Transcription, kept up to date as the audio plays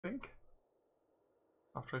I think.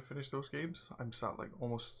 After I finish those games, I'm sat like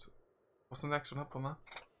almost. What's the next one up on that?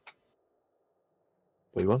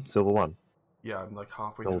 What you want? Silver 1? Yeah, I'm like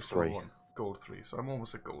halfway Gold through Silver 3. 1. Gold 3, so I'm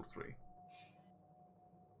almost at Gold 3.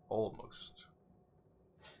 Almost.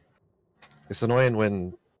 It's annoying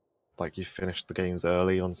when like you finish the games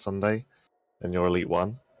early on Sunday and you're Elite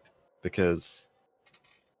 1, because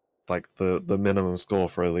like the minimum score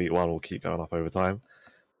for Elite 1 will keep going up over time.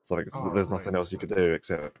 So like Oh, there's right. nothing else you could do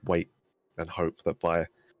except wait and hope that by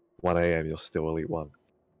 1 a.m. you're still Elite 1.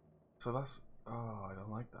 So that's. Oh, I don't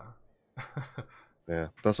like that. Yeah,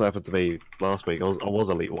 that's what happened to me last week. I was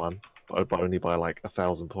Elite 1, but only by like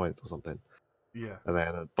 1,000 points or something. Yeah. And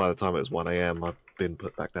then by the time it was 1 a.m., I'd been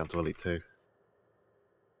put back down to Elite 2.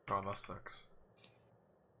 Oh, that sucks.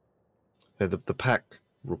 Yeah, the pack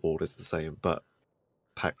reward is the same, but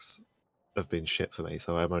packs have been shit for me,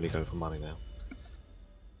 so I'm only going for money now.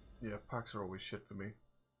 Yeah, packs are always shit for me.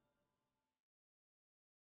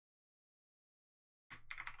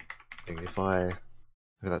 I think if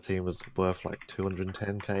that team was worth like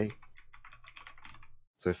 210k,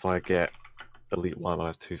 so if I get Elite 1, I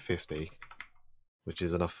have 250, which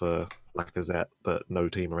is enough for Lacazette, but no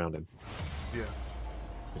team around him. Yeah.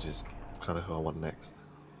 Which is kind of who I want next.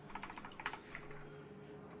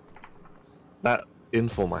 That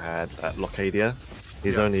inform I had, that Locadia,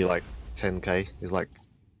 is only like 10k, is like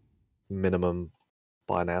minimum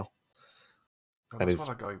by now. Oh, And that's is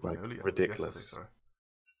what I got like earlier. ridiculous. Yesterday, sorry.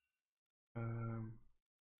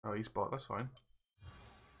 Oh, he's bought. That's fine.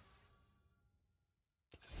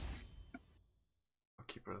 I'll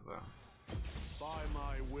keep rid of that. By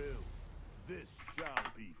my will, this shall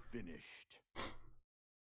be finished.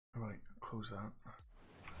 Right, close that.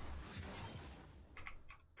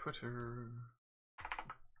 Twitter.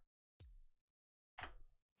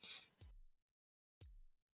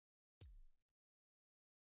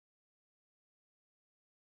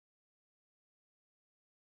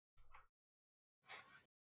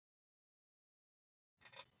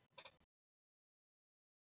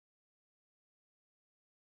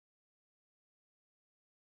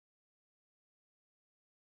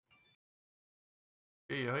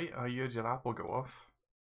 Hey, I heard your apple go off.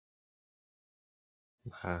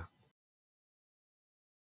 That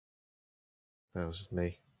was just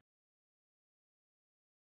me.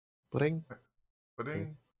 Pudding?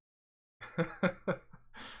 Pudding.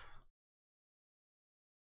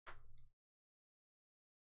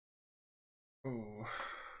 Ooh.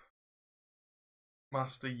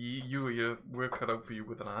 Master Yi, your work cut out for you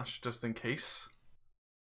with an ash, just in case.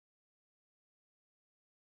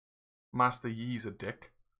 Master Yi's a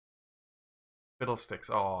dick. Fiddlesticks,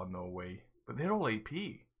 oh no way. But they're all AP.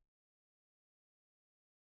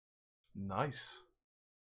 Nice.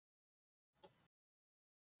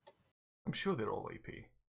 I'm sure they're all AP.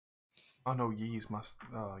 Oh no, Yi's must.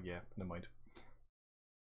 Oh yeah, never mind.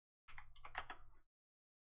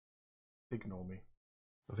 Ignore me.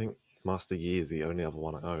 I think Master Yi is the only other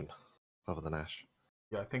one I own, other than Ash.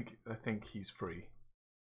 Yeah, I think he's free.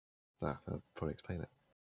 That'll probably explain it.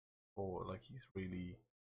 Or like he's really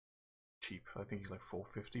cheap. I think he's like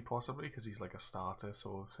 450 possibly, because he's like a starter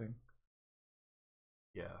sort of thing.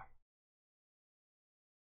 Yeah.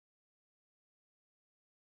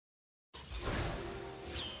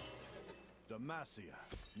 Demacia,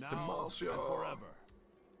 now Demacia. and forever.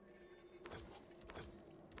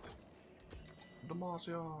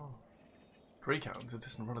 Demacia. Greyhounds, a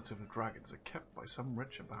distant relative of dragons, are kept by some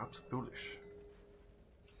rich and perhaps foolish.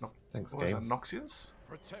 No, Thanks, what is game. that, Noxians?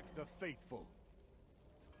 Protect the faithful.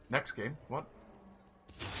 Next game, what?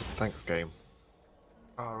 Thanks, game.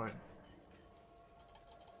 Oh, right.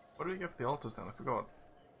 What do we get for the altars then? I forgot.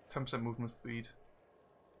 10% movement speed,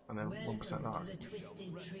 and then 1% art.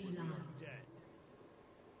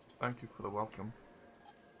 Thank you for the welcome.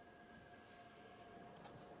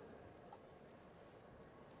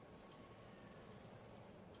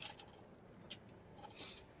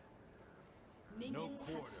 No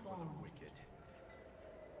quarter for the wicked.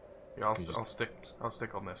 Yeah, I'll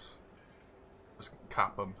stick on this. Just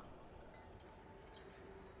cap them.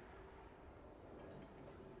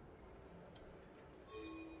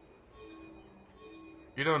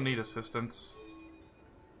 You don't need assistance.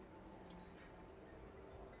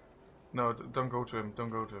 No, don't go to him. Don't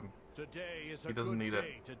go to him. Today is He doesn't need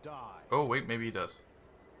it. to die. Oh wait, maybe he does.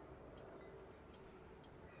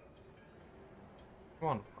 Come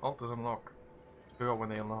on, altars unlock. Figure out when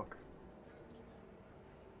they unlock.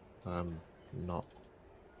 I'm not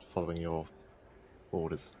following your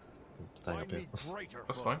orders. I'm staying up here.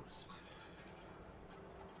 That's fine.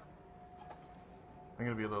 I'm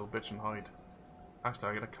gonna be a little bitch and hide. Actually,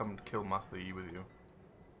 I'm gonna come and kill Master Yi with you.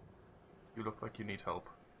 You look like you need help.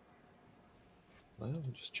 No,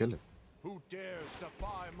 I'm just chilling. Who dares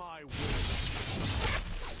defy my will?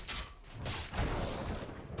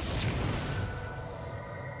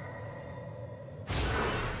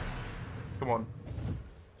 Come on.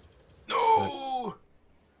 No!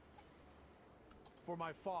 For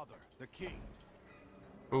my father, the king.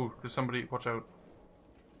 Oh, there's somebody. Watch out.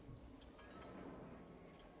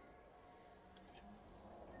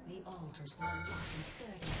 The altars will unlock in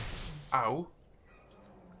 30 seconds. Ow.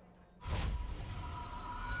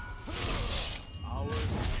 Ours is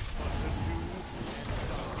but to do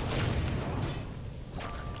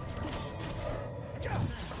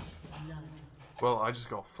Blood. Well, I just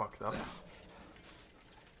got fucked up.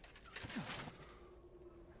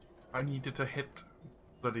 I needed to hit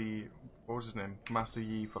bloody, what was his name? Master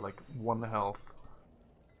Yi for like 1 health.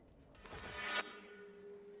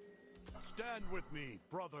 Stand with me,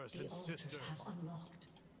 brothers The and altars sisters. have unlocked.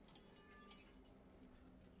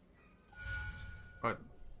 Right,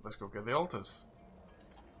 let's go get the altars.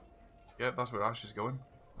 Yeah, that's where Ash is going.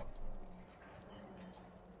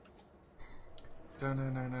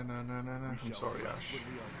 Da-na-na-na-na-na-na. I'm sorry, Ash. When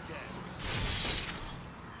we are dead.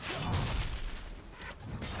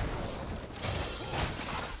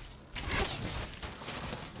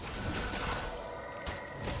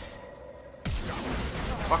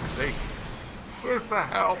 Fuck's sake. Where's the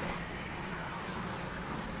help?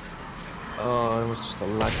 Oh, I was just a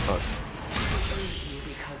lag fuck.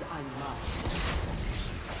 Because I must.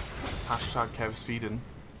 Hashtag Kev's feeding.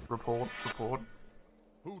 Report.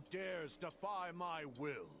 Who dares defy my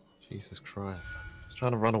will? Jesus Christ. I was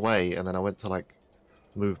trying to run away and then I went to like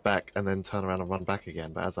move back and then turn around and run back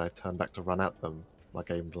again. But as I turned back to run at them, my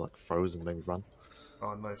game like froze and made me run.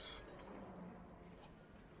 Oh, nice.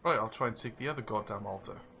 Right, I'll try and take the other goddamn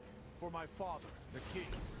altar. For my father, the king.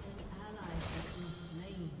 An ally has been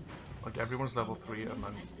slain. Like everyone's level 3 and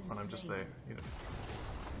I'm just there, you know.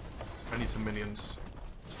 I need some minions.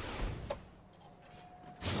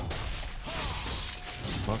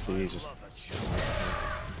 Master Yi is just...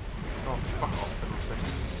 Oh, fuck off,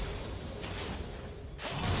 fiddlesticks.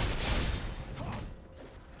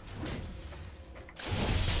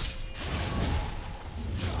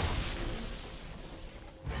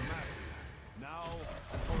 Massive. Now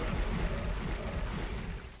and forever.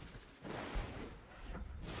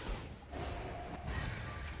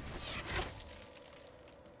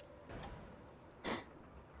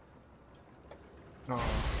 Oh,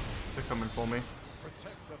 they're coming for me.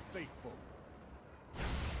 Protect the faithful.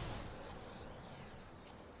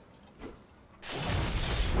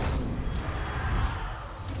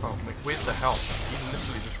 Oh, like, where's the help? He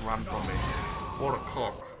literally just ran from me. What a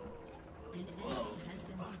cock. An enemy has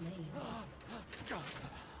been slain.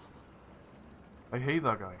 I hate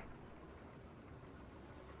that guy.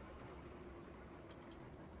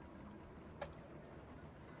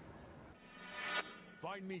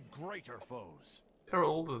 Find me greater foes. They're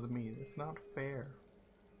older than me. It's not fair.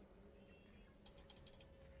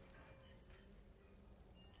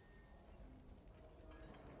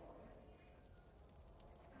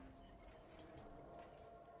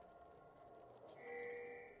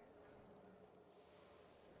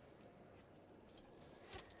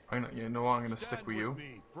 I know, you know what, I'm gonna stick Stand with you.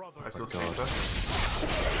 me, brothers I feel and safer.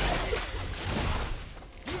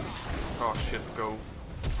 Oh shit, go.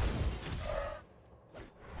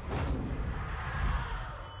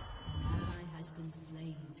 An ally has been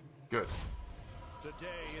slain. Good.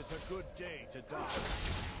 Today is a good day to die.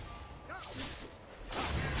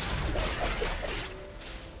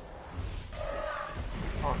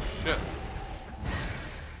 Oh shit.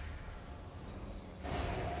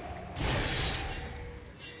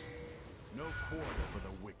 No quarter for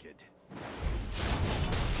the wicked.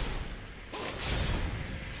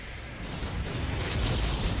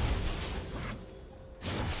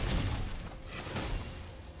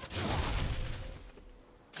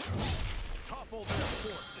 Topple their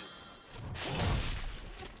forces.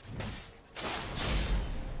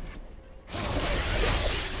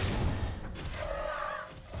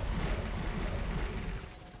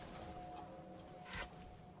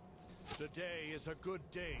 Today is a good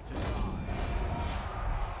day to die.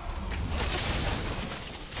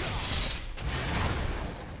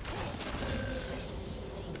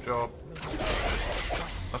 Good job.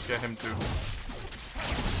 Let's get him too.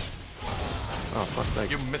 Oh, fuck's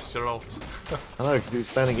sake. You missed your ult. I know, because he was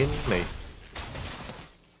standing in me.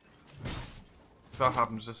 If that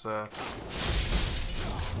happens, just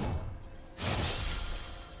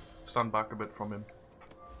stand back a bit from him.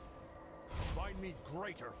 Find me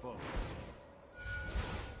greater foes.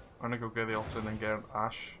 I'm gonna go get the ult and then get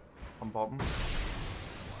Ash on bottom.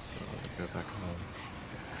 go back home.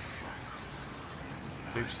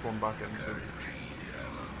 They've spawned back into.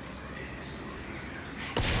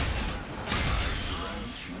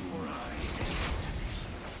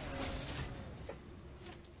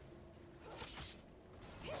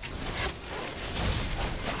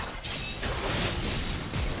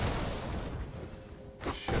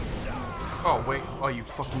 Shit. Oh wait, are you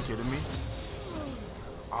fucking kidding me?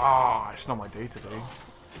 Ah, it's not my day today.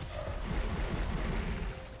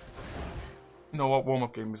 No, what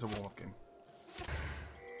warm-up game is a warm-up game.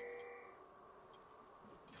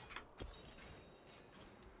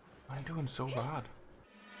 I'm doing so bad.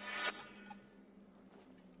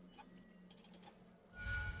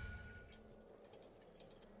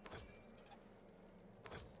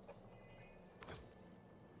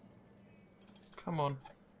 Come on.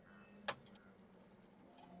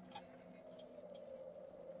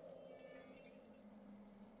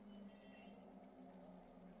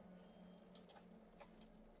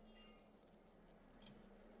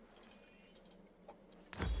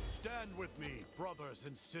 Stand with me, brothers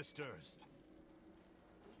and sisters.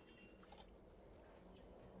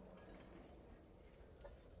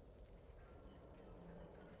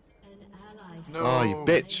 An ally. No. Oh, you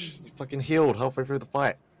bitch! You fucking healed halfway through the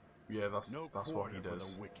fight. Yeah, that's No what he quarter for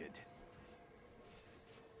does. the wicked.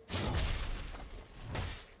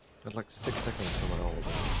 Had like 6 seconds to my ult.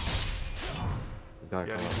 This guy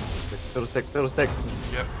Yeah. come up. Sticks, fiddlesticks, fiddlesticks!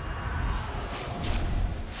 Yep.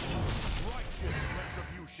 Righteous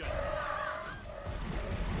retribution.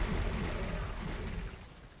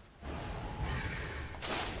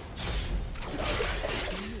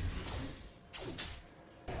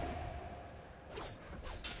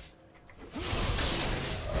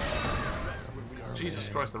 Jesus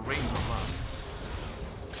Christ, the range on that.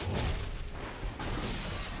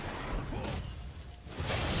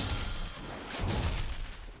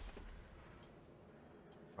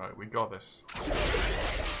 Right, we got this.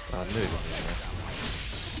 I knew it.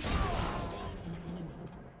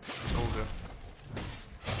 Told you.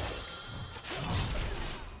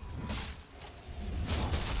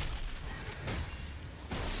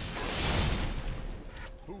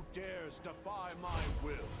 Who dares defy my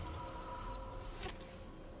will?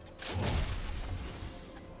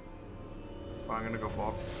 I'm gonna go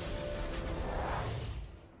Bob.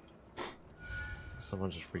 Someone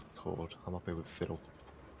just recalled. I'm up here with Fiddle.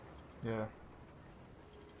 Yeah.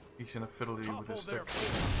 He's gonna fiddle you with his Topple their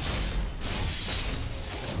sticks.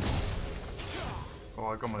 Oh,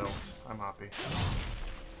 I got my ult. I'm happy.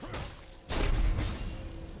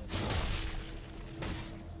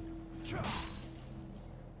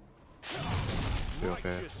 Two up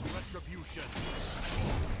here. Righteous retribution.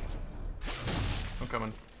 I'm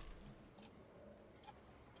coming.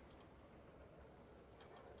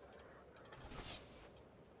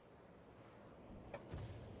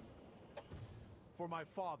 For my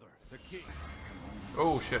father, the king.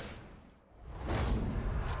 Oh shit.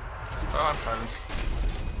 Oh, I'm silenced.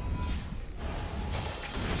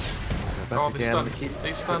 Go back Oh, they again. stunned. They keep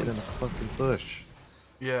They sitting stunned. in the fucking bush.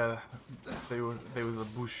 Yeah, they were the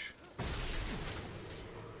bush. Right,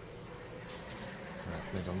 I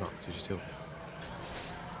think I'm not, so you just heal.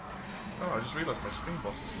 Oh, I just realised my screen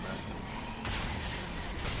boss is in there.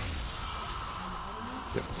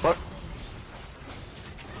 Yep, fuck!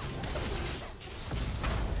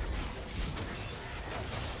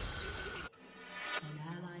 An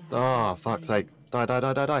ally has Ah, been fuck's slain. sake. Die, die,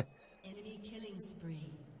 die, die, die! Enemy killing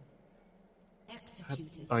spree. Had-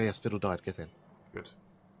 Executed. Oh yes, Fiddle died, get in. Good.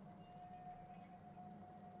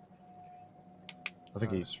 I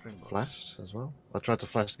think he stream box. flashed as well. I tried to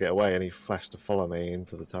flash to get away and he flashed to follow me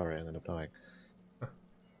into the turret and ended up dying.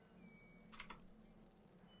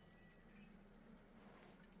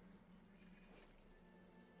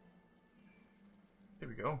 Here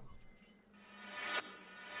we go.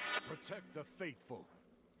 Protect the faithful.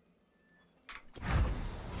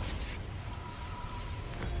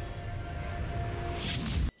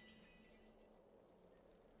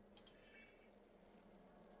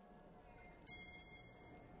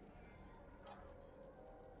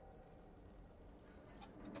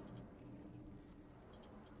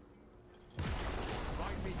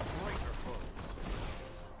 Find me greater foes.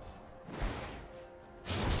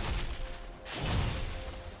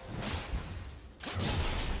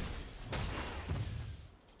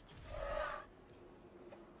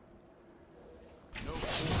 No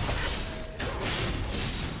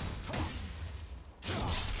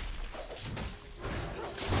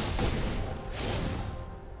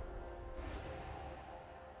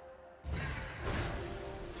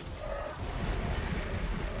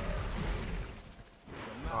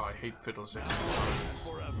Oh, I hate fiddle six.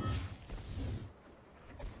 forever.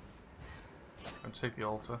 And take the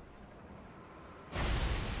altar.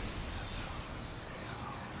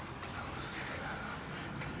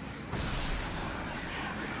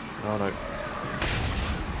 Oh no.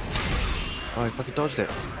 Oh, I fucking dodged it.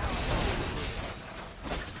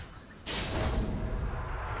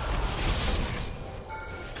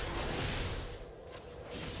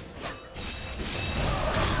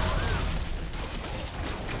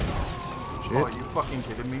 Oh, are you fucking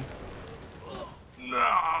kidding me?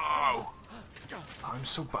 No! I'm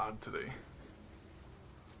so bad today.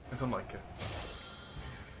 I don't like it.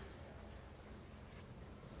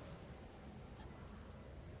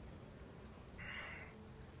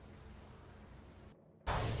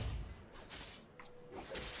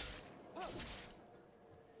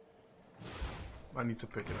 I need to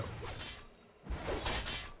pick it up.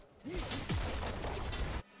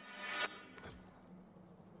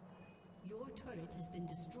 Your turret has been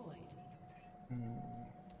destroyed.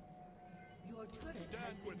 Your turret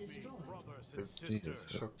has been destroyed. Brothers and Jesus,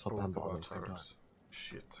 sisters. So top both and of bottom our at the same time. turrets.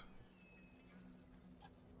 Shit.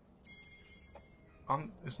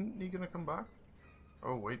 Isn't he gonna come back?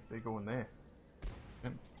 Oh wait, they go in there.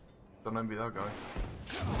 Yeah. Don't envy that guy.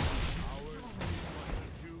 Ours is what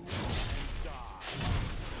to do and die.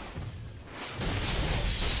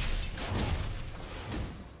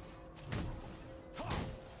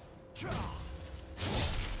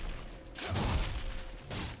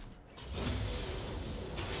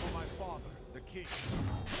 For my father, the king.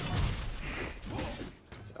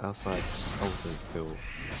 Outside altar is still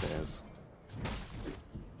theirs.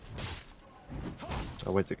 I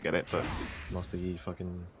went to get it, but Master Yi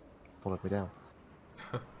fucking followed me down.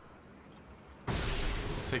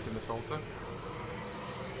 Taking this altar.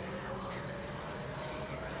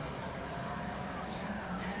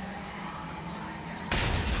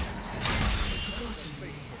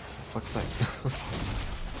 Fuck's sake.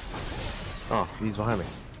 Oh, he's behind me.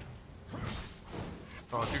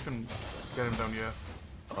 Oh, if you can get him down here.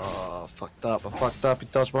 Oh, fucked up. I fucked up. He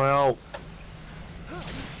touched my ult.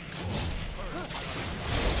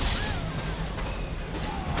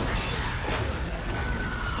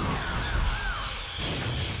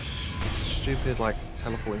 It's a stupid, like,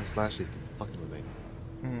 teleporting slashes keep fucking with me.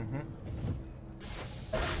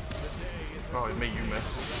 Oh, it made you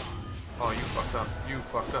miss. Oh, you fucked up. You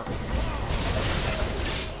fucked up.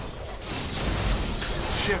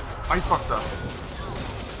 Shit, I fucked up.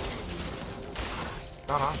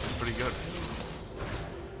 That ash is pretty good.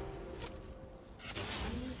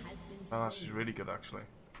 That ash is really good, actually.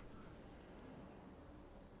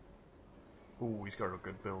 Ooh, he's got a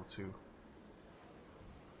good build, too.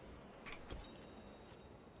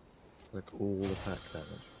 Like, all attack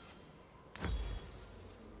damage.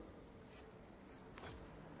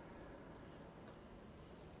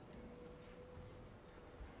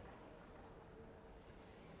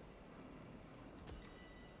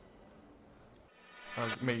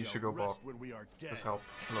 Maybe you should go Rest bot. when we are dead. Just help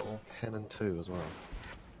a little. It's 10 and 2 as well.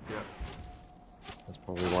 Yeah. That's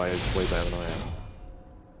probably why he's way better than I am.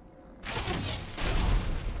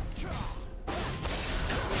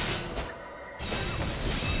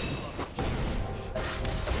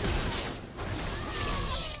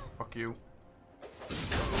 Fuck you.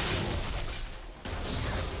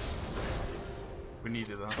 We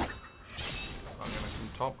needed that. I'm gonna come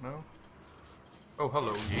top now. Oh,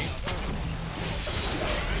 hello, Yi.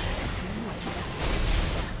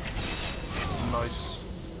 Nice.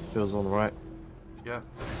 Bill's on the right. Yeah.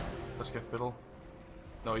 Let's get Fiddle.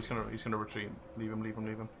 No, he's gonna retreat. Leave him, leave him,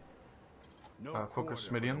 leave him. No Focus quarter for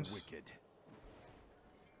the minions. wicked.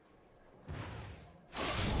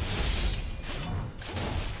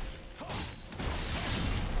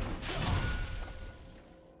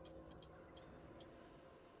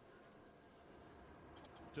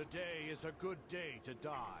 Today is a good day to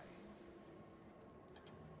die.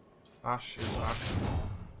 Ash is Ash.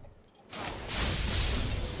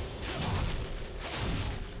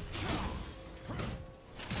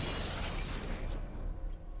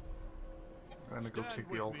 I'm gonna go Stand take with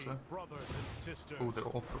the me, altar. brothers and sisters. Oh, they're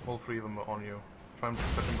all three of them are on you. Try and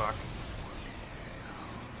put them back.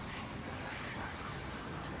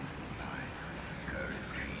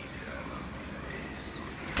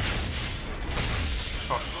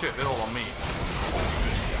 Oh shit, they're all on me.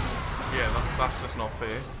 Yeah, that's just not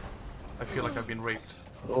fair. I feel like I've been raped.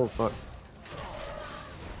 Oh, fuck.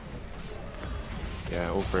 Yeah,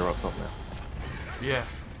 all three are up top now. Yeah.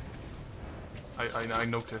 I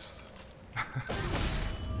noticed. An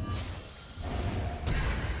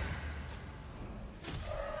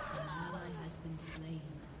ally has been slain.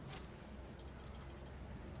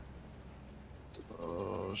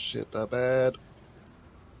 Oh, shit, that bad.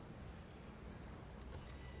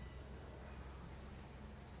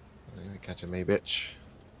 catching me, bitch.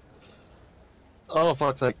 Oh,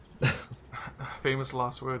 fuck's sake. Famous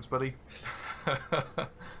last words, buddy. I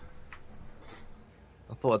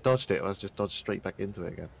thought I dodged it, I was just dodged straight back into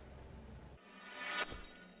it again.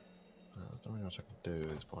 There's not really much I can do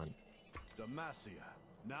at this point. Demacia,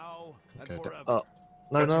 now and Go forever. down. Oh,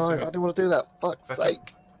 no, That's no, I into it. didn't want to do that. Fuck's That's sake.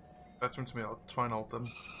 Fetch them to me, I'll try and ult them.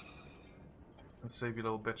 And save you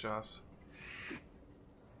little bitch ass.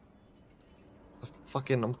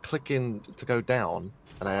 I'm clicking to go down,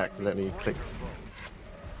 and I accidentally clicked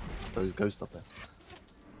those ghosts up there.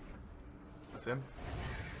 That's him.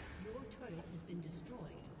 Your turret has been destroyed.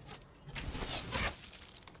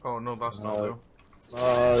 Oh no, that's not No. though.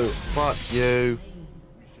 Oh, fuck you.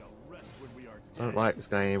 We shall rest when we are Don't like this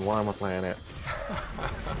game. Why am I playing it?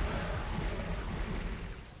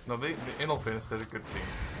 No, in all fairness, they're a good team.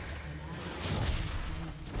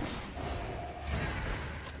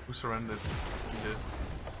 Who surrendered? He did.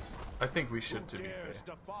 I think we should, to be fair. dares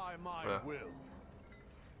defy my Yeah. will.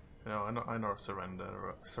 You know, I know a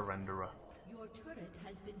surrenderer. Your turret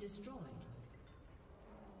has been destroyed.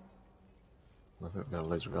 I think we're going to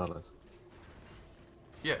lose regardless.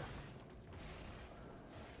 Yeah.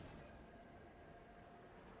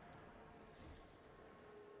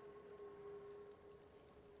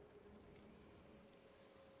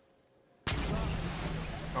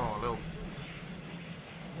 Oh, a little.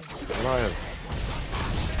 Lion.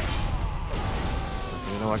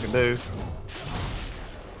 You know what I can do?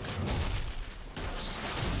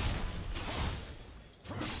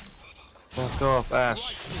 Fuck off,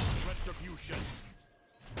 Ash. Retribution.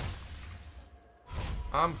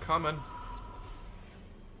 I'm coming.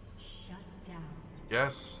 Shut down.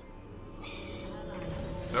 Yes.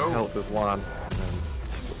 No. Helped with one, and then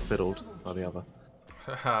fiddled by the other.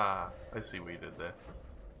 Haha. I see what you did there.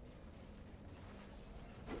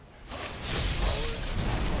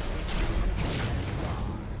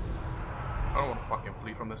 I don't want to fucking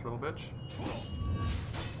flee from this little bitch.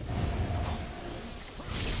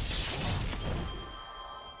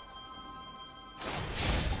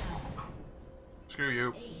 Screw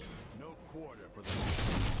you. No quarter for the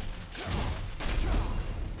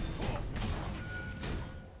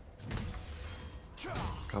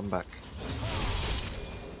Come back.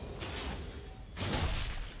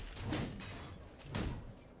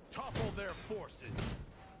 topple their forces.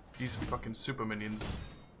 These fucking super minions.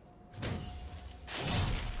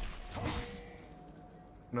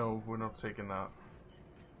 No, we're not taking that.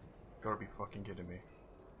 Gotta be fucking kidding me.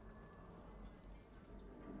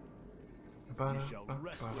 We shall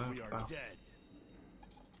rest when we are dead.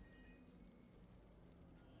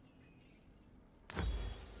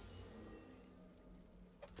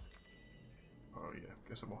 Oh yeah,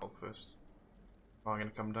 guess I'm gonna hold first. Oh, I'm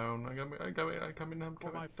gonna come down. I'm coming.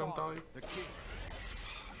 For my Don't father, die. the king.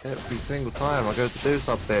 Every single time I go to do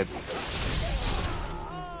something.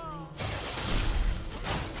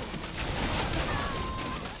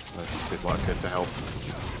 I just did what I could to help.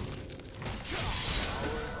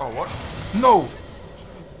 Oh, what? No!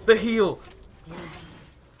 The heal!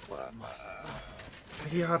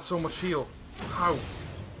 He had so much heal. How?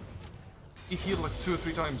 He healed like 2 or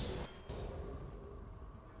 3 times.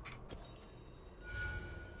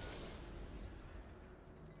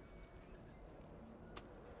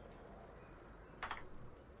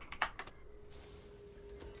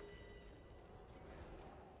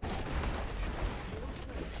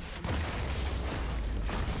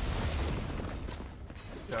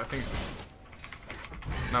 Yeah, I think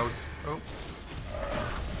now it's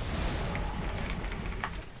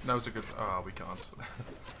now it's a good. Ah, we can't.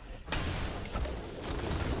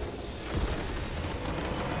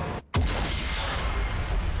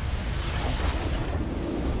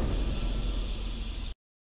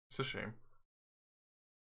 It's a shame.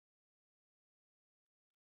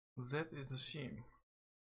 That is a shame.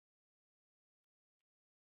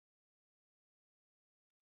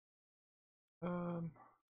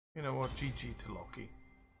 You know what? GG to Loki.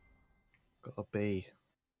 Got a B.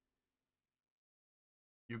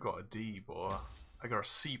 You got a D, boy. I got a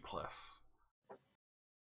C plus.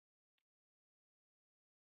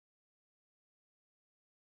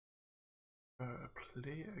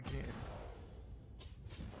 Play again.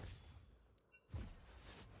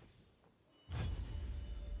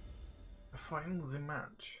 Find the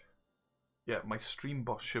match. Yeah, my stream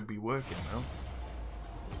bot should be working now.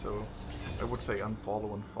 So I would say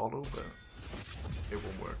unfollow and follow, but it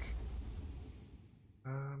won't work.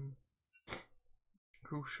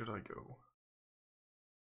 Who should I go?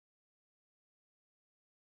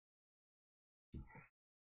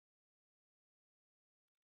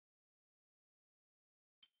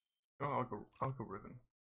 Oh, I'll go Riven.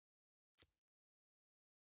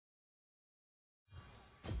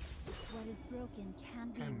 is broken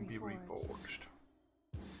can be reforged.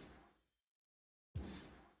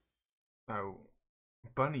 Now,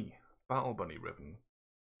 Bunny, Battle Bunny Ribbon,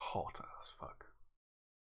 hot as fuck.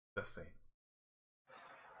 Just saying.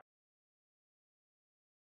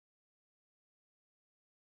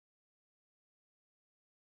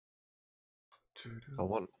 I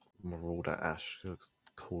want Marauder Ash. She looks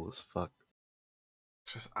cool as fuck.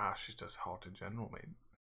 It's just Ash is just hot in general, mate.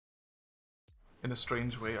 In a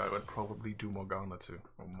strange way, I would probably do Morgana too.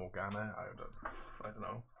 Or Morgana, I don't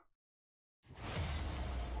know.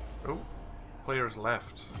 Oh, players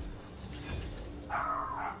left.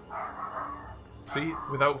 See,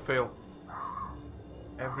 without fail.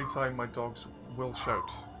 Every time my dogs will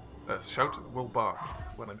shout. Will bark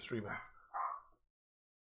when I'm streaming.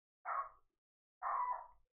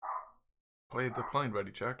 Player declined,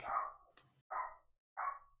 ready check.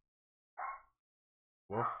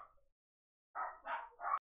 Woof.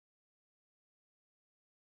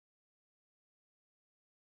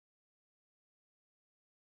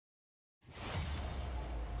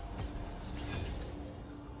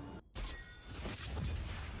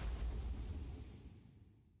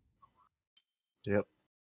 Yep.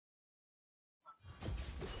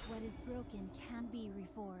 What is broken can be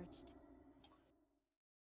reforged.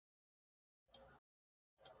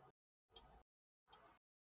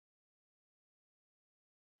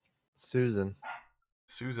 Susan.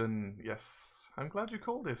 Susan, yes. I'm glad you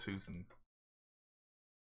called her Susan.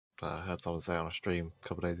 I heard someone say on a stream a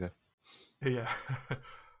couple days ago. Yeah.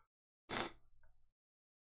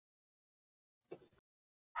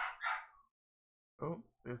 Oh,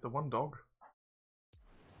 there's the one dog.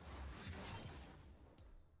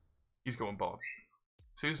 He's going bot.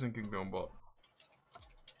 Susan can go on bot.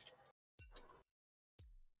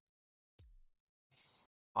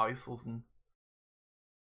 Hi, Susan.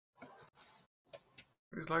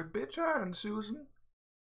 He's like, bitch, and Susan.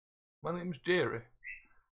 My name's Jerry.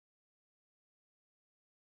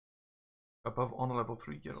 Above honor level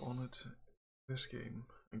 3, get honored this game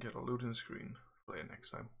and get a loading screen. Play it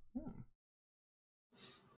next time.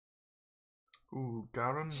 Ooh,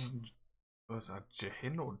 Garen. Was that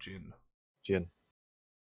Jihin or Jin? Jin.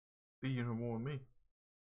 See, you know more than me.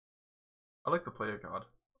 I like the player card.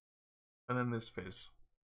 And then there's Fizz.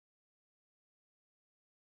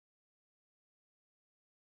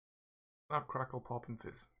 Snap, crackle, pop, and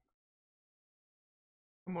Fizz.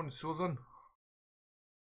 Come on, Susan.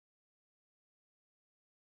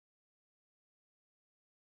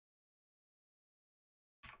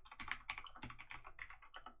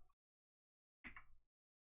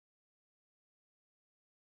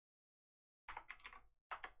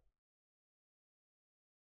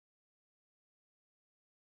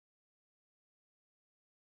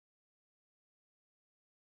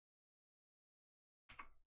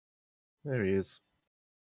 There he is.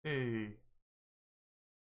 Hey.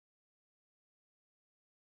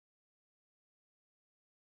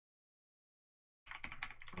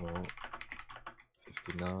 Well,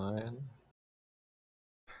 59.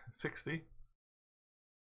 60.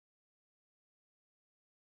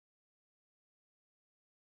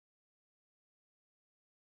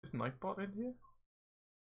 Is Nightbot in here?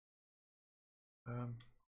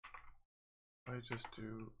 I just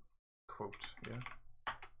do quote, yeah.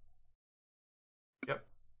 Yep.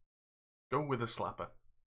 Go with a slapper.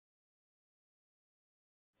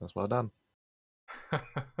 That's well done.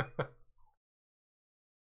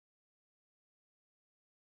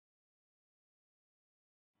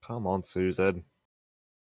 Come on, Susan.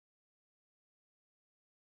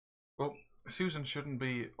 Well, Susan shouldn't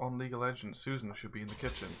be on League of Legends. Susan should be in the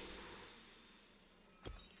kitchen.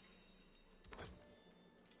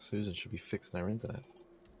 Susan should be fixing our internet.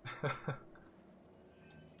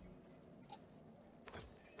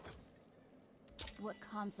 What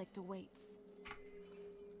conflict awaits?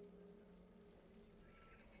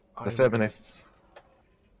 The feminists.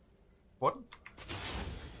 What?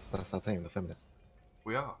 That's our team, the feminists.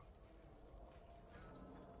 We are.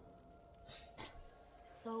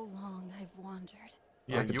 So long I've wandered.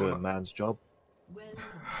 Yeah, I could do a man's job. Welcome to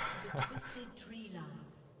the Twisted Tree Line.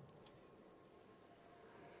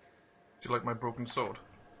 Do you like my broken sword?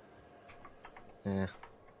 Yeah.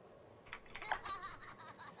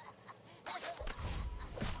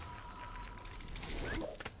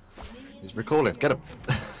 He's recalling. Get him.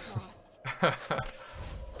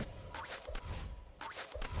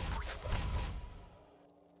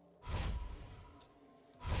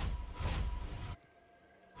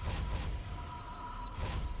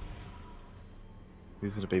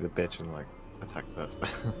 Who's gonna be the bitch and like attack first?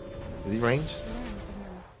 Is he ranged? Learn from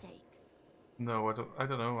your mistakes. No, I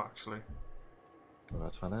don't know actually. Well,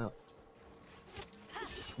 let's find out.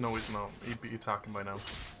 No, he's not. He'd be attacking by now.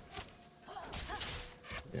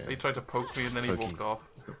 Yeah, He tried to poke me and then he pokey. walked off.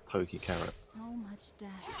 He's got pokey carrot. So much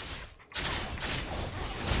death.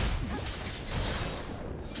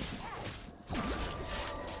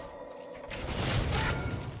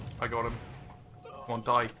 I got him. Come on,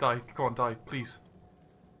 die, die. Come on, die, please.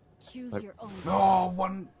 Choose Nope. your own. No,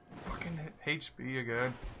 one fucking HP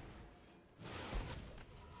again.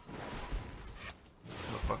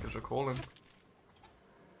 Motherfuckers are calling.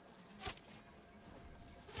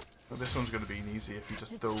 But this one's gonna be easy if you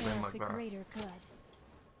just To dove in serve like the that. greater good.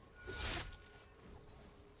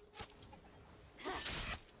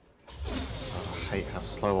 I hate how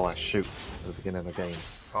slow I shoot at the beginning of the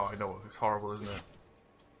games. Oh, I know, it's horrible, isn't it?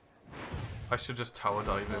 I should just tower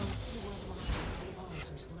dive in. The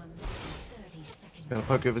altars will unlock in 30 seconds. Gonna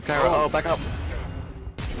poke you with his carrot. Oh, back up!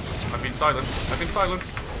 I've been silenced. I've been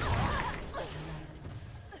silenced.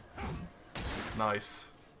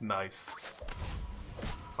 Nice. Nice.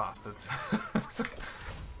 Bastards.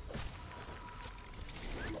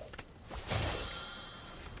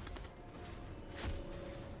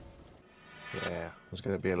 Yeah, I was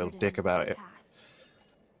gonna be a little dick about it. Pass.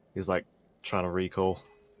 He's like trying to recall.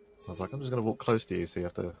 I was like, I'm just gonna walk close to you so you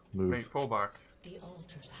have to move. Mate, fall back. The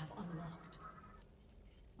altars have unlocked.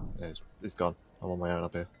 Yeah, it's gone. I'm on my own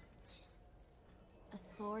up here. A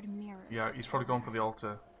sword mirrors. Yeah, he's probably gone for the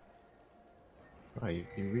altar. Right,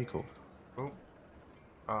 you recall. Oh.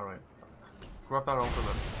 Alright. Grab that altar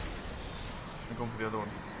then. I'm going for the other one.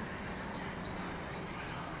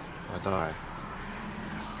 I die.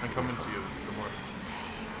 I'm coming to you. Don't worry.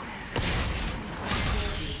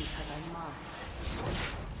 Because I must.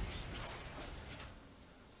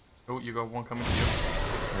 Oh, you got one coming to you.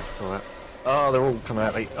 Yeah, saw that. Oh, they're all coming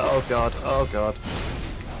at me. Oh god, oh god.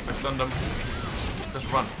 I stunned him.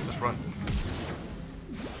 Just run. Just run.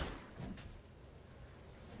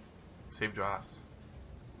 Saved your ass.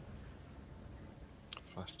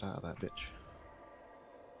 Flashed out of that bitch.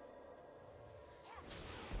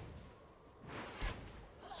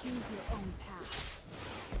 Choose your own path.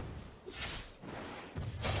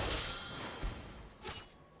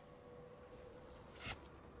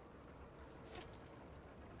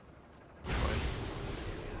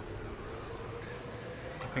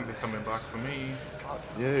 I think they're coming back for me. Fuck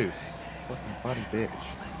you. Fucking bloody bitch.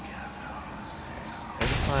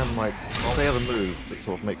 Every time, like, if they have a move that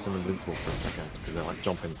sort of makes them invincible for a second, because they're like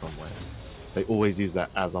jumping somewhere, they always use that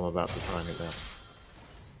as I'm about to try and hit them.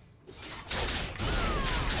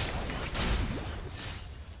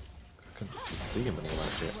 I couldn't fucking see him and all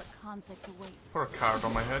that shit. What conflict awaits? Put a card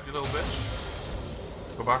on my head, you little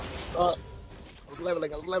bitch. Go back. I was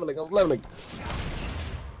leveling, I was leveling, I was leveling!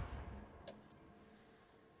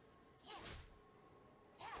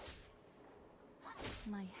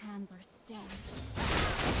 My hands are stained.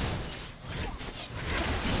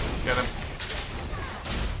 Get him.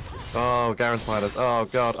 Oh, Garen spiders, oh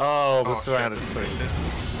god, oh, we're Oh, surrounded. shit, this.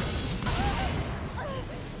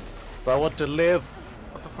 I want to live!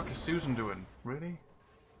 What the fuck is Susan doing? Really?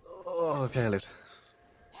 Oh, okay, I lived.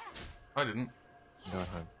 I didn't. I'm going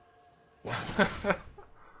home.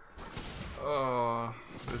 Oh,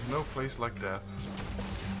 there's no place like death.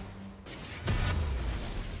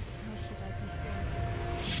 How should I be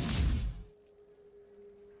saved?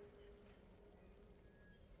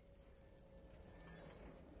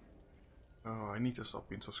 Oh, I need to stop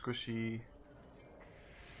being so squishy.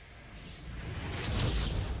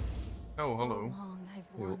 Oh, hello. So long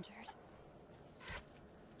I've wandered.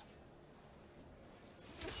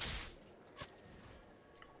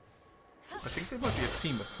 I think they might be a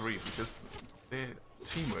team of 3 because their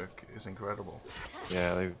teamwork is incredible.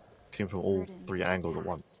 Yeah, they came from all 3 angles at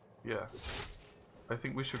once. Yeah. I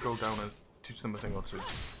think we should go down and teach them a thing or two.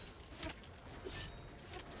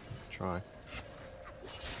 Try.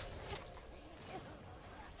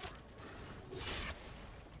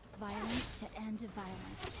 Violence to end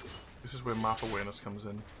violence. This is where map awareness comes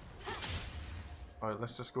in. Alright,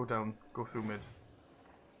 let's just go down, go through mid.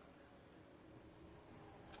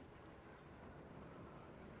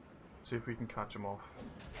 See if we can catch them off.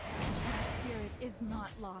 Spirit is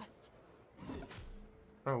not lost.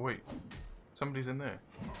 Oh wait, somebody's in there.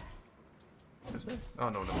 Is there? Oh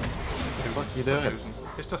no, no. What the fuck are you It's just doing? Susan.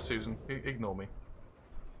 It's just Susan. Ignore me.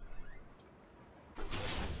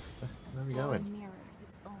 Where are we Soul going? mirrors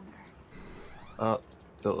its owner.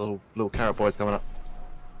 The little carrot boy's coming up.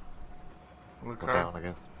 Little Or carrot. down, I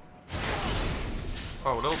guess.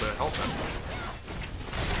 Oh, a little bit. Help him.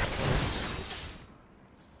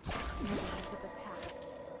 Mirrors of the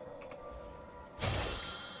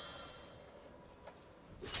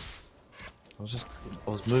past. I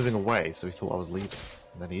was moving away, so he thought I was leaving.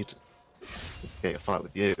 And then he'd instigate a fight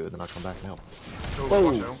with you, and then I'd come back and help. Oh,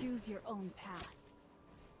 Whoa! watch out. Choose your own path.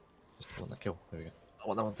 Just want that kill. There we go. I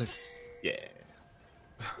want that one too. Yeah.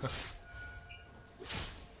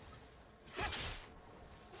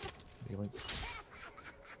 Yoink.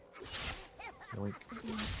 Yoink.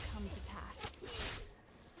 Dreams come to pass.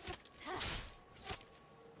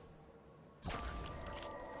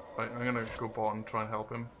 Right, I'm gonna go bot and try and help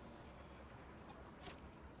him.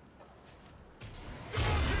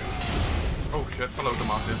 Oh shit, hello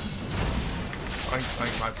Tenacious.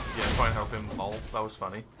 Yeah, try and help him. Lol, that was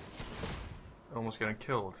funny. Almost getting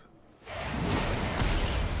killed.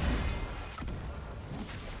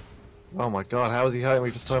 Oh my god, how is he hurting me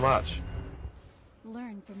for so much?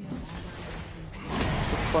 Learn from your What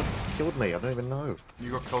the fuck killed me? I don't even know.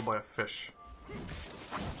 You got killed by a fish.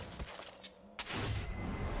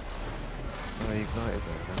 Oh, he ignited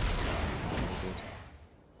there.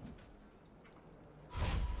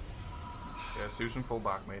 Yeah, Susan, fall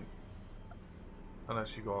back, mate.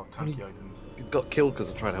 Unless you got tanky items. You got killed because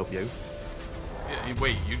I tried to help you. Yeah,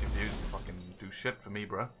 wait, you didn't fucking do shit for me,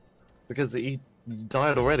 bruh. Because he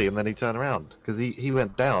died already and then he turned around. Because he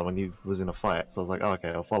went down when you was in a fight. So I was like, oh, okay,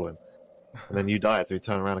 I'll follow him. And then you died, so he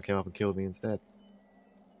turned around and came up and killed me instead.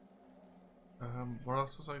 What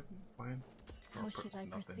else was I buying? How should I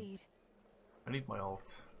proceed? I need my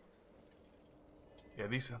ult. Yeah,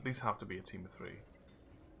 these have to be a team of 3.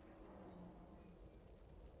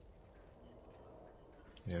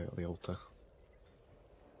 Yeah, the altar.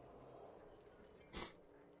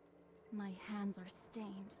 My hands are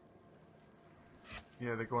stained.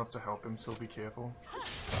 Yeah, they're going up to help him, so be careful.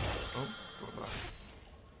 Oh, go back.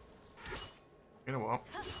 You know what?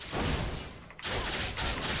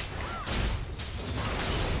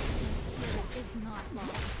 Spirit is not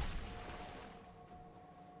lost.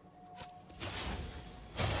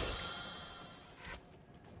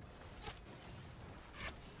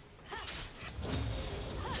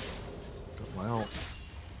 Got my ult.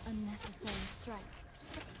 Unnecessary strike.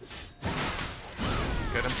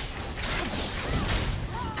 Get him.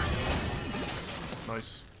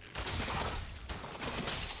 Nice.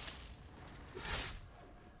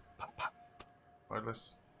 Right,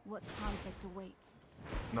 let's... What conflict awaits?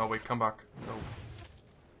 No, wait, come back. No.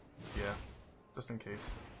 Yeah, just in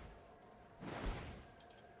case.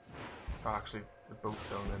 Oh, actually, they're both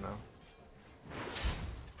down there now.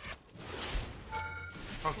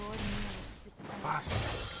 Oh, Sword mirrors its own. bastard.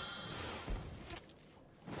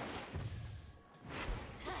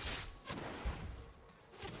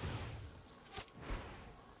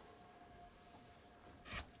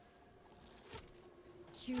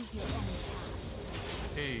 Choose your own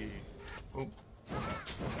path. Hey. Oh.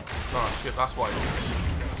 Oh shit, that's why.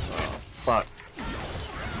 Fuck.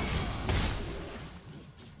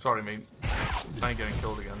 Sorry, mate. I ain't getting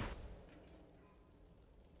killed again.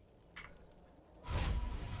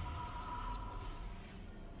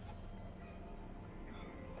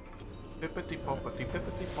 Pippity poppity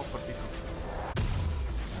pippity poppity.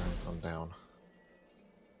 Oh, he's gone down.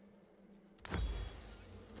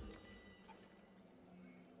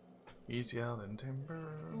 He's yelling timber.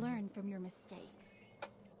 Learn from your mistakes.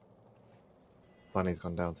 Bunny's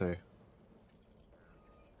gone down too.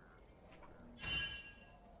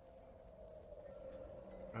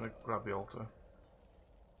 I'm gonna grab the altar.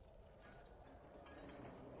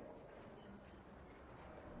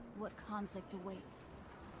 What conflict awaits?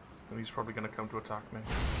 And he's probably gonna come to attack me.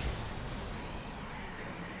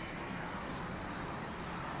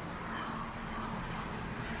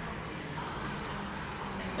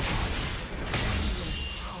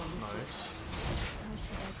 Nice. How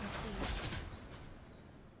should I proceed?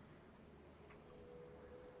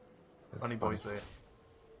 There's Bunny Bunny. boy's there.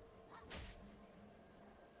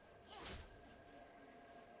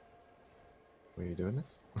 Were you doing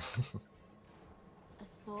this? A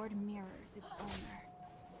sword mirrors its owner.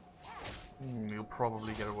 He'll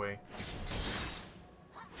probably get away.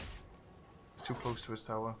 He's too close to his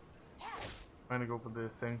tower. I'm gonna go for the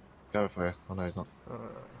thing. Go for it. Oh no, he's not.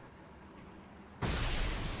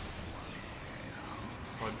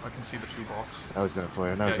 I can see the 2 bots. Now he's going for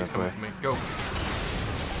you. Now Yeah, he's he's going coming for for you. me. Go!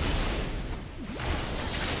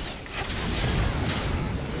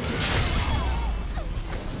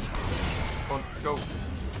 Come on, go!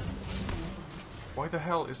 Why the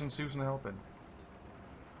hell isn't Susan helping?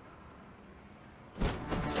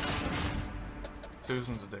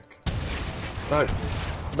 Susan's a dick. No!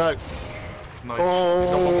 No! Nice.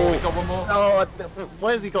 Oh. He's got one more. Oh,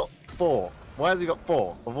 why has he got 4? Why has he got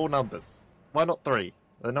 4 of all numbers? Why not 3?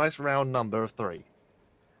 A nice round number of 3.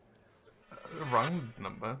 A round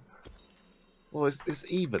number. Well,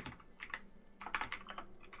 it's even.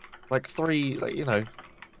 Like three, like, you know,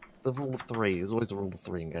 the rule of three. There's always the rule of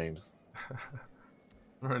three in games.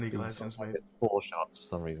 League of These Legends, sometimes mate. it's 4 shots for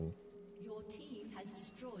some reason. Your team has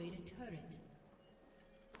destroyed a turret.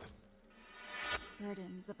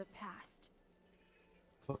 Burdens of the past.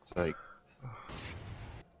 Fuck's sake.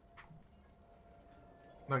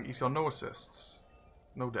 Like, he's got no assists,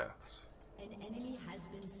 no deaths. An enemy has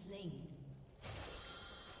been slain.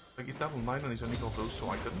 Like, he's level 9 and he's only got those 2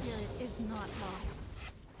 items. Spirit is not lost.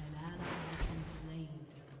 An ally has been slain.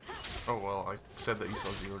 Oh well, I said that he's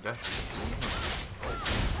got 0 deaths.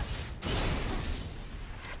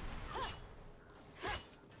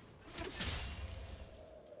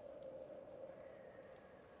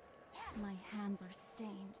 My hands are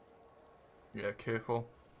stained. Yeah, careful.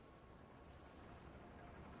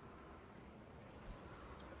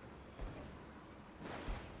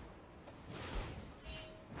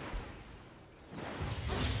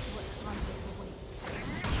 What conflict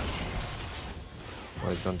awaits? Oh,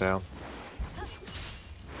 he's gone down.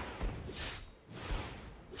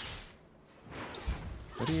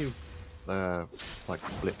 What do you, like,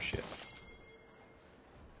 flip shit?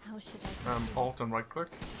 How should I proceed? Alt and right click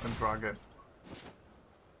and drag it.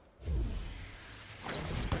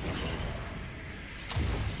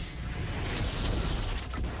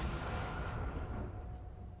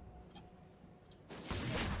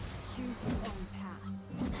 Choose your own path.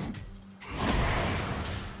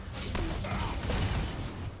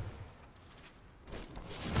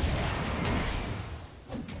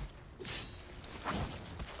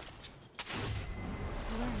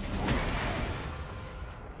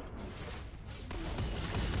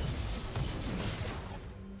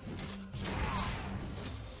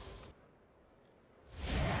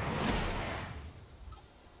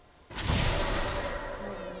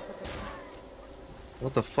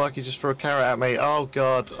 What the fuck? You just threw a carrot at me. Oh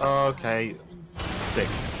god. Oh, okay. Sick.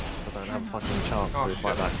 I don't have a fucking chance Oh, to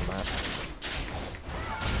fight shit. back from that.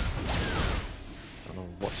 I don't know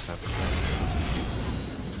what just happened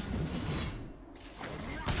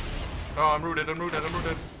there. Oh, I'm rooted, I'm rooted, I'm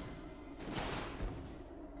rooted.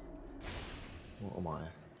 What am I?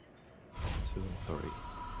 2 and 3.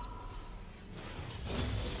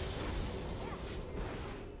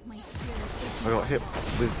 My spirit is I got hit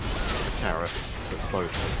with a carrot that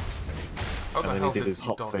slowed me. How And the then hell he did his he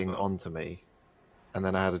hop dodge thing that? onto me. And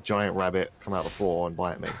then I had a giant rabbit come out the floor and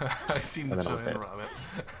bite me. I seen the And then I was giant dead. rabbit.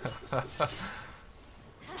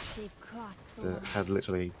 they've crossed the That line. had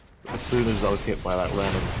literally, as soon as I was hit by that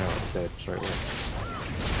random carrot, I was dead straight away.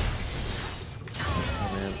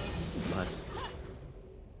 Oh man, nice.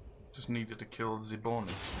 Just needed to kill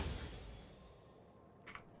Ziboni.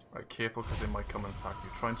 Right, careful because they might come and attack you.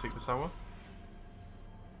 Try and take the tower.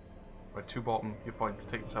 Right, 2 bottom, you're fine.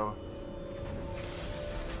 Take the tower.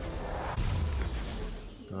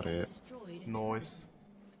 Got it. Destroyed. Noise.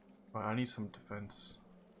 Right, I need some defense.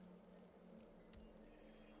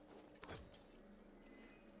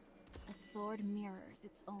 A sword mirrors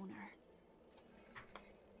its owner.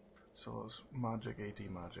 So it's magic, AD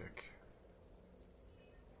magic.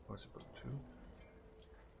 What's it, 2?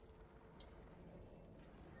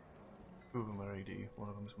 2 of them are AD, one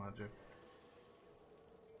of them's magic.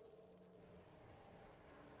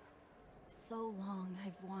 So long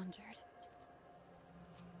I've wandered.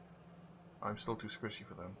 I'm still too squishy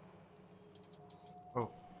for them. Oh,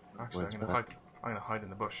 actually, Where's I'm gonna that? hide. I'm gonna hide in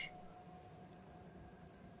the bush.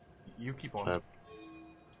 You keep on. Help,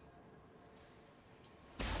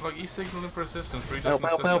 Look, he's signaling for assistance, but he help,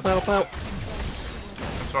 doesn't help, help, help, help!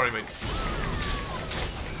 I'm sorry, mate.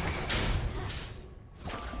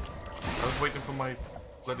 I was waiting for my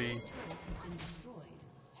bloody... Has been destroyed.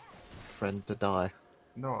 Friend to die.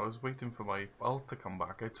 No, I was waiting for my ult to come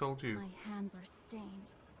back. I told you. My hands are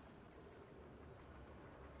stained.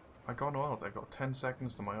 I got no ult. I got 10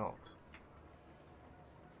 seconds to my ult.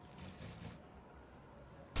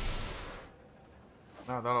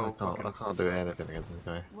 No, that'll I can't do anything against this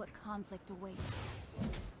guy. What conflict awaits?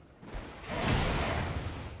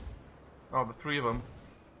 Oh, the 3 of them.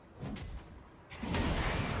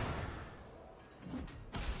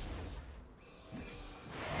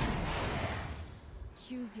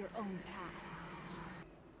 Choose your own path.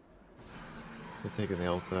 They're taking the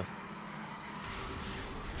altar.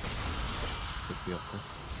 Took the altar.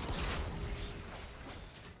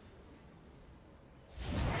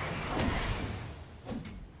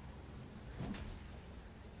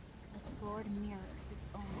 A sword mirrors its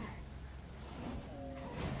owner.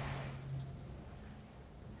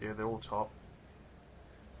 Yeah, they're all top.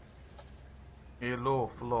 Hello,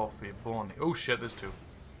 Fluffy Bonnie. Oh shit, there's 2.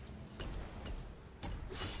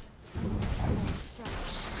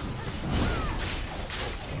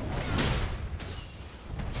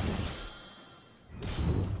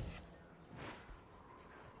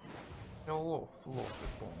 floor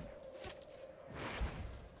it won't.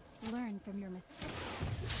 Learn from your mistakes.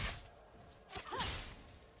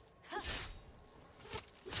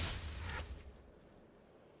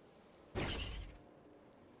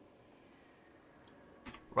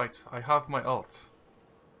 Right, I have my ult.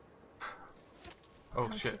 Oh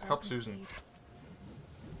How shit, should I help Susan. proceed?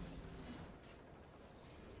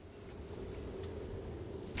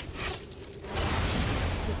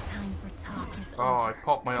 The time for talk is Oh, I over.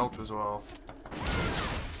 popped my ult as well.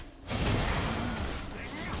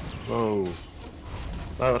 Whoa.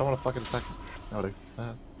 No, I don't want to fucking attack him. No, I do.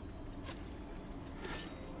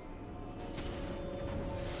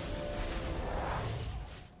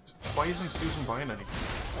 Why isn't Susan buying anything?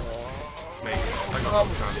 Mate, I got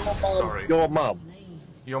no chance. Sorry. Your mum.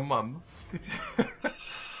 Your mum? Did you?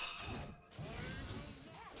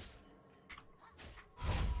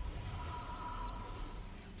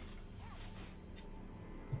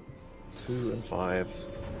 2 and 5.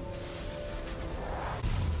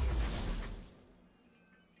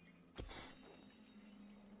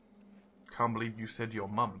 Can't believe you said your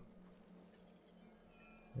mum.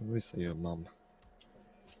 We say your mum.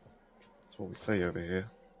 That's what we say over here.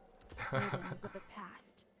 Burdens of the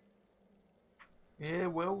past. Yeah,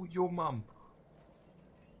 well, your mum.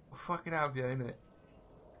 Fucking out there, innit?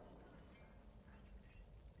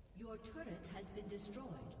 Your turret has been destroyed.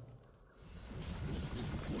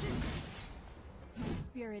 My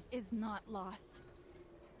spirit is not lost.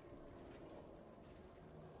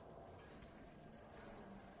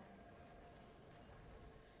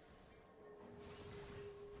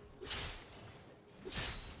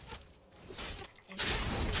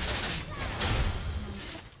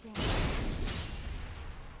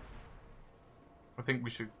 I think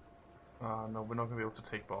we should... no, we're not going to be able to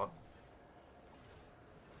take bot.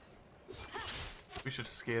 We should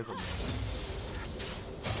scare them.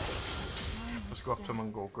 Let's go up to them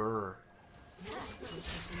and go, grrr.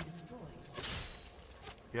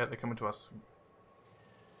 Yeah, they're coming to us.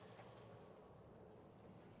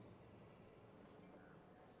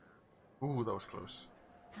 Ooh, that was close.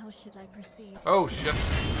 How should I proceed? Oh, shit.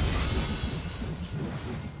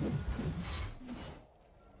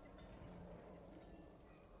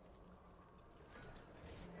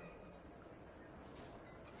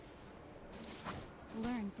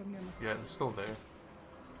 Learn from your mistakes. Yeah, it's still there.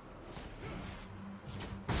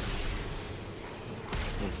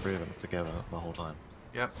 All 3 of them together the whole time.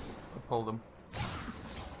 Yep, I pulled them.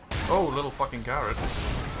 Oh, little fucking carrot.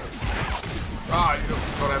 Ah, you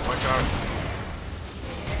got out my carrot.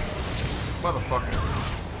 Motherfucker.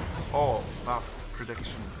 Oh, that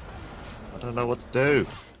prediction. I don't know what to do.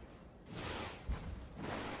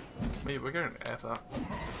 Mate, we're getting at that.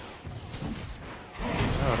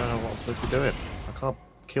 No, I don't know what I'm supposed to be doing. I can't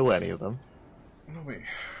kill any of them. No, wait.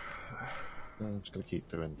 I'm just gonna keep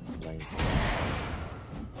doing lanes.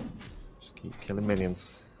 Just keep killing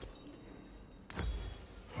minions.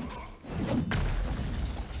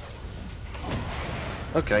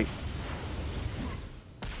 Okay.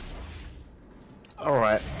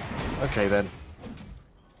 Alright. Okay then.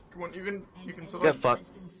 Come on, you can Get select. fucked.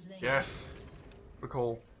 Yes.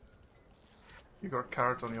 Recall. You got a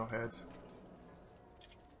carrot on your head.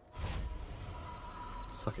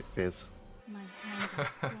 Suck it, Fizz. My hands are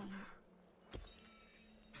stained.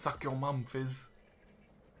 Suck your mum, Fizz.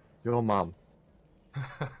 Your mum.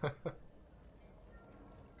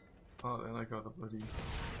 Oh, then I got a bloody...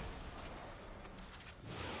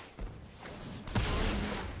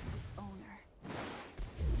 Its owner.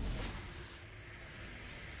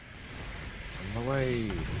 On the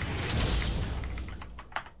way.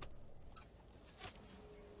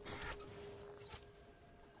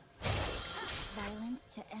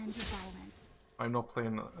 Violence to end violence. I'm not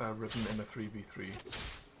playing Rhythm in a 3v3.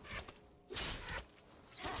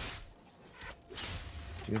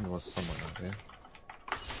 June was somewhere out here.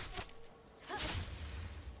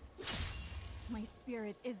 My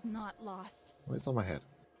spirit is not lost. Oh, it's on my head.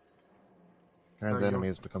 Karen's No, enemy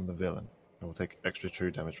has become the villain and will take extra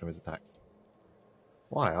true damage from his attacks.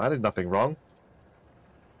 Why? I did nothing wrong.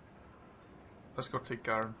 Let's go take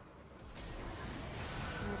Garen.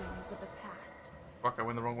 Burdens of the past. Fuck, I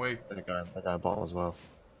went the wrong way. They're going bottom as well.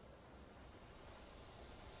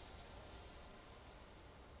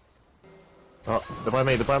 Oh, they're by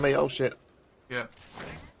me, they're by me, oh shit. Yeah.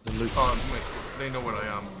 The loot. Oh, wait, they know where I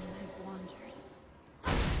am. I've wandered.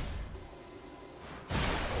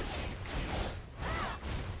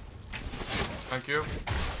 Thank you.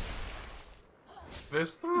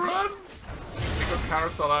 This run! We got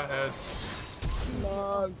carrots on our head.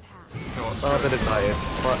 No. Path. No, it's Oh, good. they didn't die.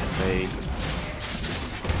 Fuck me.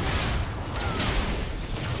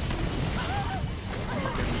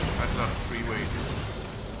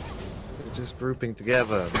 just grouping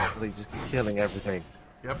together. They just killing everything.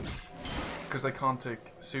 Yep. Because they can't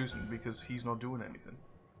take Susan because he's not doing anything.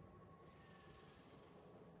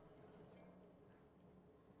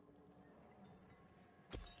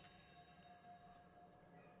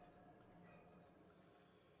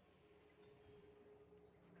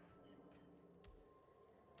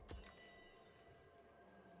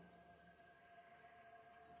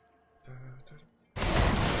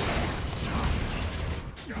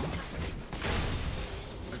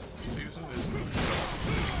 Susan is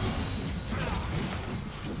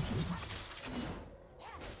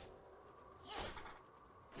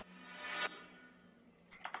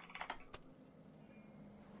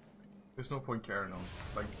there's no point carrying on.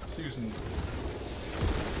 Like, Susan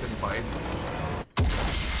didn't buy it.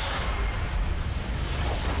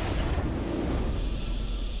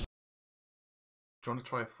 Do you want to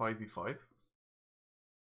try a 5v5?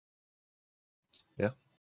 Yeah.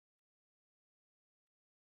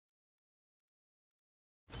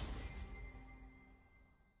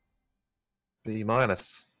 B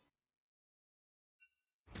minus.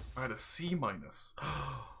 I had a C minus.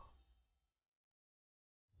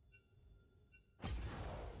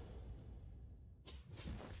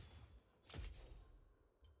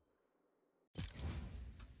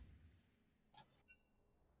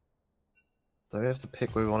 Do we have to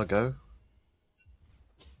pick where we want to go?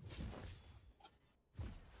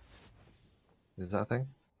 Is that a thing?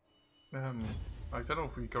 I don't know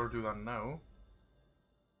if we gotta do that now.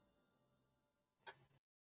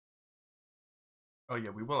 Oh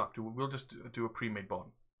yeah, we will have to. We'll just do a pre-made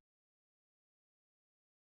bond.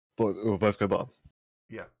 But we'll both go bottom.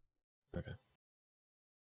 Yeah. Okay.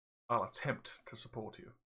 I'll attempt to support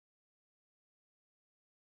you.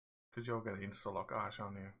 Because you're going to insta-lock Ash,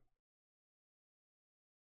 aren't you?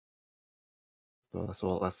 Well, that's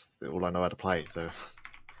all I know how to play, so.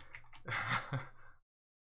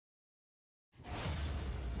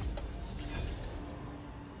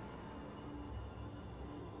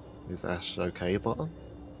 Is Ash okay bottom?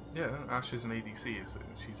 Yeah, Ash is an ADC, she's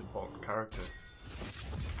a bot character.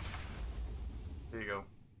 There you go.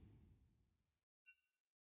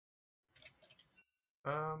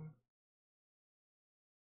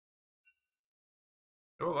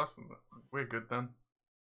 Oh, we're good then.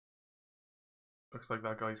 Looks like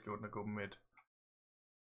that guy's going to go mid.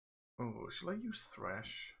 Oh, shall I use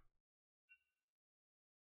Thresh?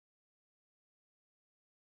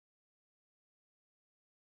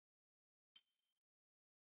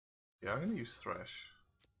 Yeah, I'm going to use Thresh.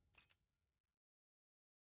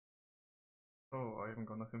 Oh, I haven't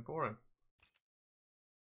got nothing for him.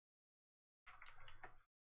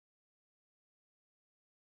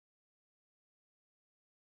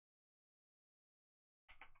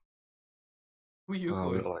 Who are you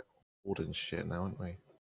going? We're like wooden shit now, aren't we?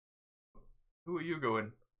 Who are you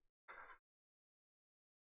going?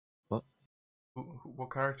 What?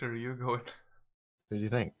 What character are you going? Who do you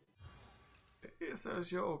think? It's a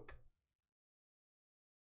joke.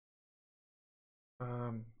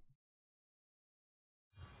 Yeah,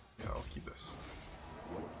 I'll keep this.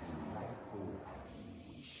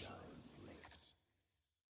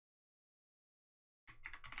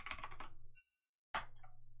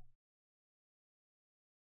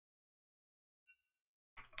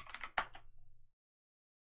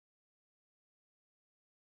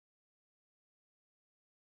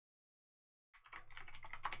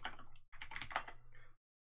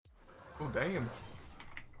 Oh, damn.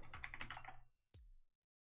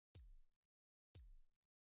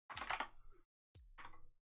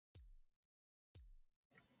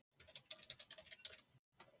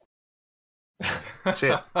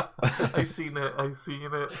 Shit. I seen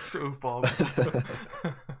it. So Bob. That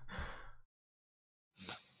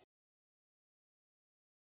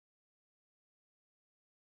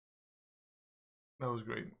was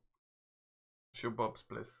great. Show Bob's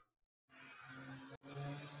bliss.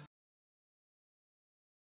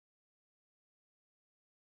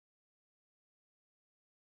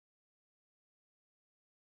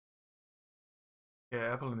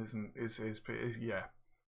 Yeah, Evelyn is yeah.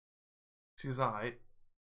 She's alright.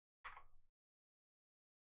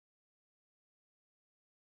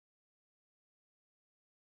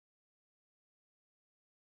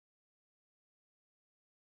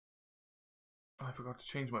 I forgot to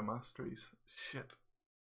change my masteries. Shit.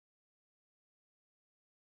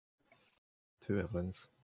 2 Evelyns.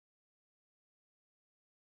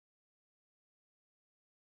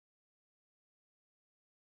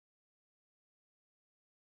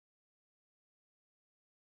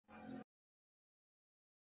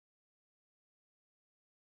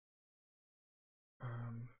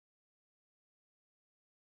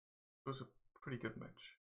 was a pretty good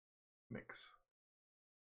match. Mix.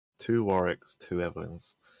 2 Warwicks, 2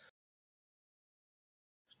 Evelyns.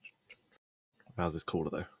 How's this cooler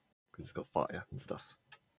though? Because it's got fire and stuff.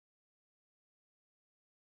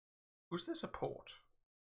 Who's their support?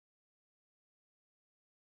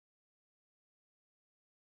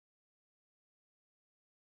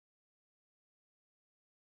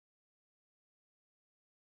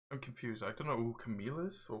 I'm confused. I don't know who Camille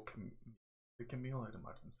is, or is it Camille? I'd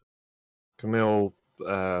imagine so. Camille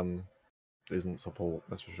isn't support,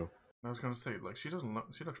 that's for sure. I was gonna say, like, she doesn't look.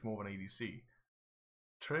 She looks more of an ADC.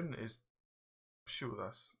 Trin is, sure,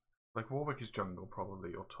 that's like Warwick is jungle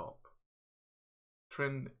probably or top.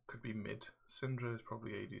 Trin could be mid. Syndra is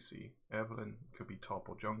probably ADC. Evelyn could be top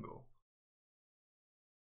or jungle.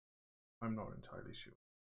 I'm not entirely sure.